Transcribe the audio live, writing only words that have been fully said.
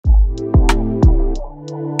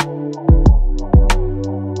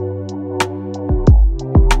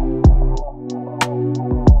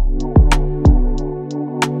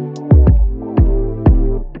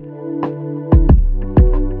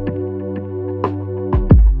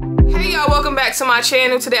welcome back to my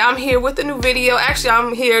channel. Today I'm here with a new video. Actually,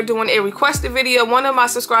 I'm here doing a requested video. One of my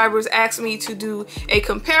subscribers asked me to do a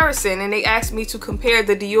comparison, and they asked me to compare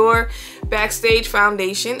the Dior Backstage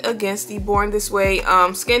foundation against the Born This Way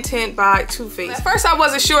skin tint by Too Faced. At first I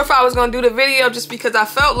wasn't sure if I was going to do the video just because I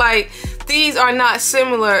felt like these are not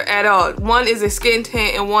similar at all. One is a skin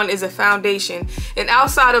tint and one is a foundation, and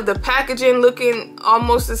outside of the packaging looking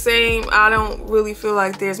almost the same, I don't really feel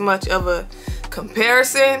like there's much of a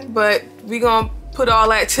comparison, but we're gonna put all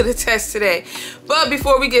that to the test today. But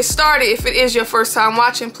before we get started, if it is your first time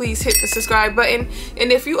watching, please hit the subscribe button,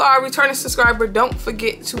 and if you are a returning subscriber, don't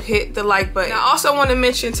forget to hit the like button. I also want to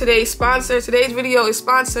mention today's sponsor. Today's video is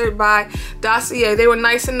sponsored by Doisser. They were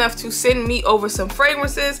nice enough to send me over some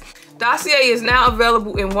fragrances. Doisser is now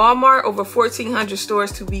available in Walmart, over 1,400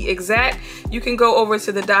 stores to be exact. You can go over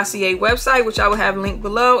to the Doisser website, which I will have linked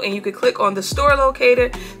below, and you can click on the store locator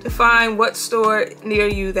to find what store near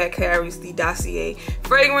you that carries the Doisser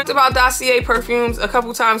fragrance. About Doisser perfumes a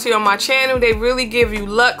couple times here on my channel. They really give you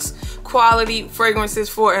luxe quality fragrances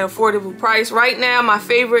for an affordable price. Right now, my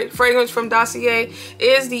favorite fragrance from Doisser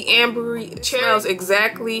is the Ambery. It smells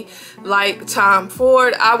exactly like Tom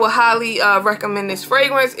Ford. I would highly recommend this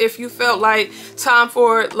fragrance. If you felt like Tom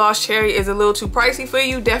Ford Lost Cherry is a little too pricey for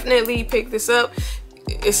you, definitely pick this up.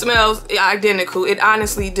 It smells identical. It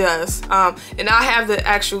honestly does. And I have the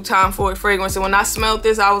actual Tom Ford fragrance, and when I smelled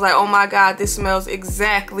this, I was like, oh my god, this smells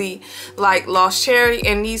exactly like Lost Cherry.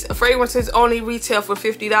 And these fragrances only retail for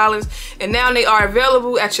 $50, and now they are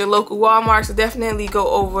available at your local Walmart. So definitely go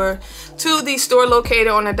over to the store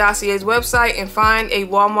locator on the Doisser's website and find a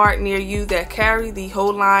Walmart near you that carry the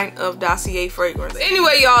whole line of Doisser fragrance.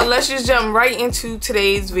 Anyway, y'all, let's just jump right into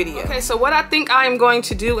today's video. Okay, so what I think I am going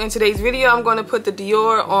to do in today's video, I'm going to put the Dior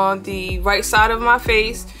on the right side of my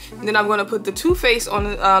face, and then I'm going to put the Too Faced on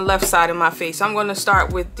the left side of my face. I'm going to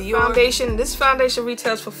start with the foundation. This foundation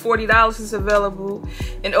retails for $40. It's available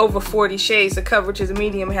in over 40 shades. The coverage is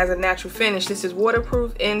medium, has a natural finish. This is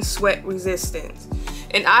waterproof and sweat resistant,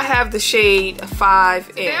 and I have the shade 5N.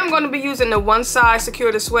 Today I'm going to be using the One Size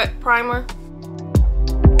Secure the Sweat primer.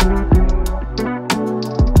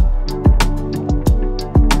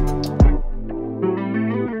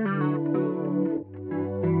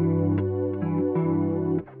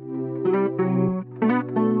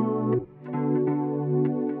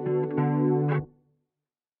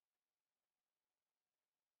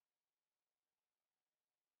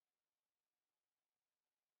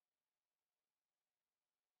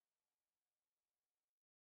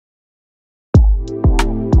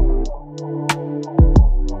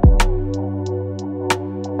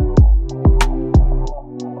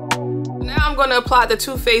 I'm going to apply the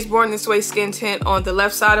Too Faced Born This Way skin tint on the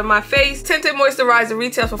left side of my face. Tinted Moisturizer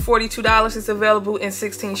retails for $42. It's available in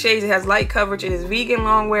 16 shades. It has light coverage. It is vegan,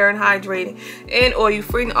 long wear, and hydrating, and oil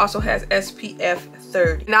free, and also has SPF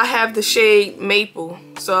 30. And I have the shade Maple.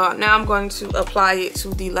 So now I'm going to apply it to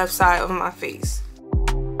the left side of my face.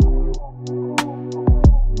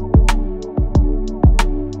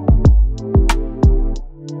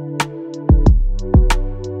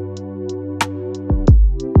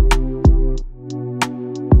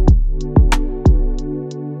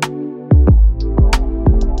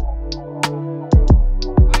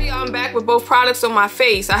 With both products on my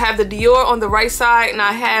face. I have the Dior on the right side, and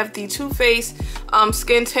I have the Too Faced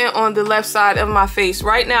skin tint on the left side of my face.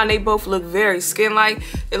 Right now they both look very skin-like.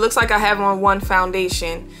 It looks like I have on one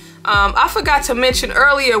foundation. I forgot to mention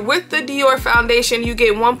earlier, with the Dior foundation you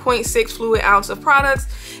get 1.6 fluid ounce of products,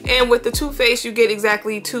 and with the Too Faced you get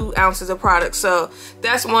exactly 2 ounces of product. So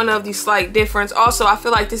that's one of the slight difference. Also, I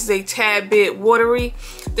feel like this is a tad bit watery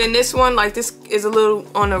than this one. Like, this is a little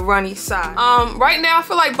on the runny side. Right now I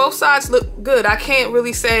feel like both sides look good. I can't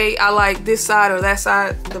really say I like this side or that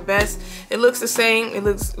side the best. It looks the same. It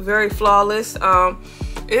looks very flawless.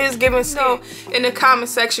 It is giving. So in the comment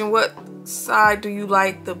section, what side do you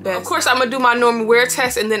like the best? Of course, I'm gonna do my normal wear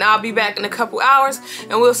test, and then I'll be back in a couple hours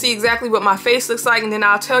and we'll see exactly what my face looks like, and then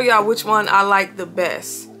I'll tell y'all which one I like the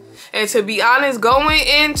best. And to be honest, going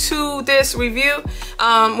into this review,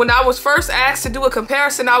 when I was first asked to do a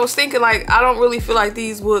comparison, I was thinking like, I don't really feel like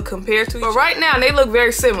these would compare to each other. But right now they look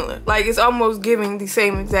very similar. Like, it's almost giving the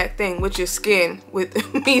same exact thing, which is skin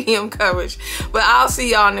with medium coverage. But I'll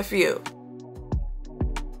see y'all in a few.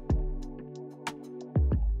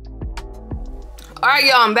 Alright,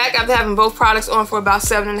 y'all, I'm back after having both products on for about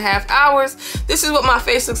 7.5 hours. This is what my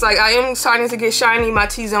face looks like. I am starting to get shiny in my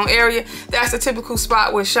T-zone area. That's the typical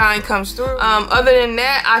spot where shine comes through. Other than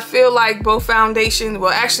that, I feel like both foundations,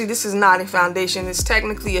 well, actually this is not a foundation, it's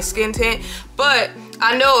technically a skin tint, but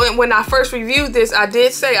I know when I first reviewed this, I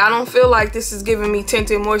did say I don't feel like this is giving me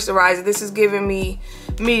tinted moisturizer. This is giving me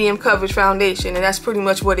medium coverage foundation, and that's pretty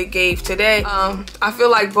much what it gave today. I feel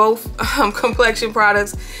like both complexion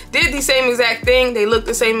products did the same exact thing. They look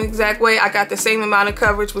the same exact way. I got the same amount of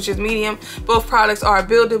coverage, which is medium. Both products are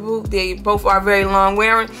buildable. They both are very long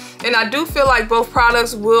wearing, and I do feel like both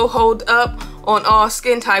products will hold up on all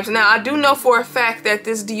skin types. Now, I do know for a fact that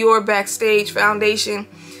this Dior Backstage foundation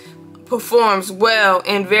performs well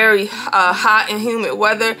in very hot and humid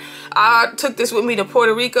weather. I took this with me to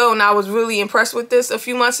Puerto Rico, and I was really impressed with this a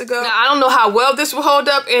few months ago. Now, I don't know how well this will hold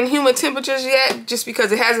up in humid temperatures yet, just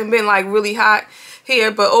because it hasn't been like really hot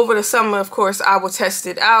here, but over the summer, of course, I will test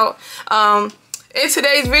it out. In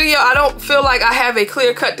today's video, I don't feel like I have a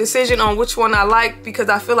clear-cut decision on which one I like, because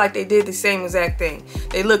I feel like they did the same exact thing.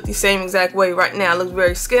 They look the same exact way right now. It looks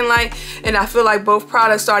very skin-like, and I feel like both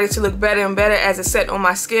products started to look better and better as it set on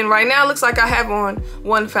my skin. Right now, it looks like I have on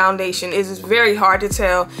one foundation. It is very hard to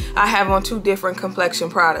tell. I have on two different complexion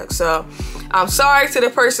products. So I'm sorry to the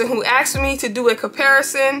person who asked me to do a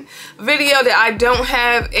comparison video that I don't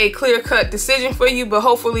have a clear-cut decision for you, but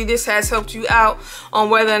hopefully this has helped you out on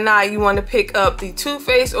whether or not you want to pick up the Too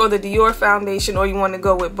Faced or the Dior foundation, or you want to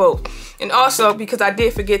go with both. And also, because I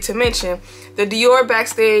did forget to mention, the Dior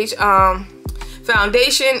Backstage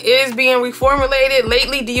foundation is being reformulated.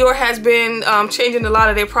 Lately, Dior has been changing a lot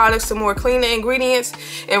of their products to more cleaner ingredients,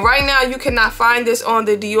 and right now you cannot find this on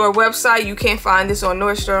the Dior website. You can't find this on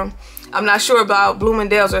Nordstrom. I'm not sure about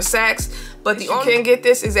Bloomingdale's or Saks, but the only you can get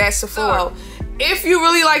this is at Sephora. If you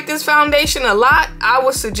really like this foundation a lot, I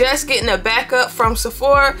would suggest getting a backup from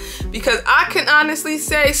Sephora, because I can honestly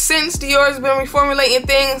say since Dior has been reformulating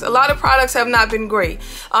things, a lot of products have not been great.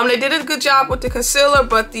 They did a good job with the concealer,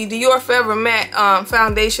 but the Dior Forever Matte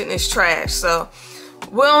foundation is trash. So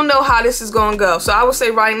we don't know how this is gonna go. So I would say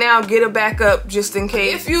right now, get a backup just in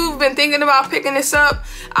case. If you've been thinking about picking this up,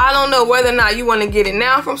 I don't know whether or not you want to get it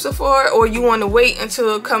now from Sephora, or you want to wait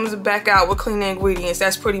until it comes back out with cleaner ingredients.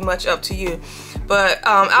 That's pretty much up to you. But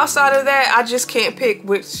outside of that, I just can't pick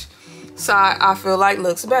which side I feel like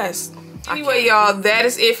looks best. Anyway, y'all, that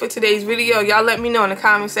is it for today's video. Y'all let me know in the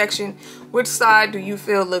comment section which side do you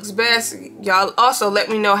feel looks best. Y'all also let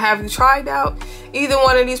me know, have you tried out either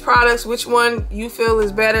one of these products? Which one you feel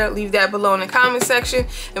is better? Leave that below in the comment section.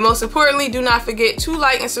 And most importantly, do not forget to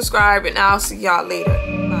like and subscribe, and I'll see y'all later.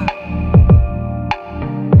 Bye.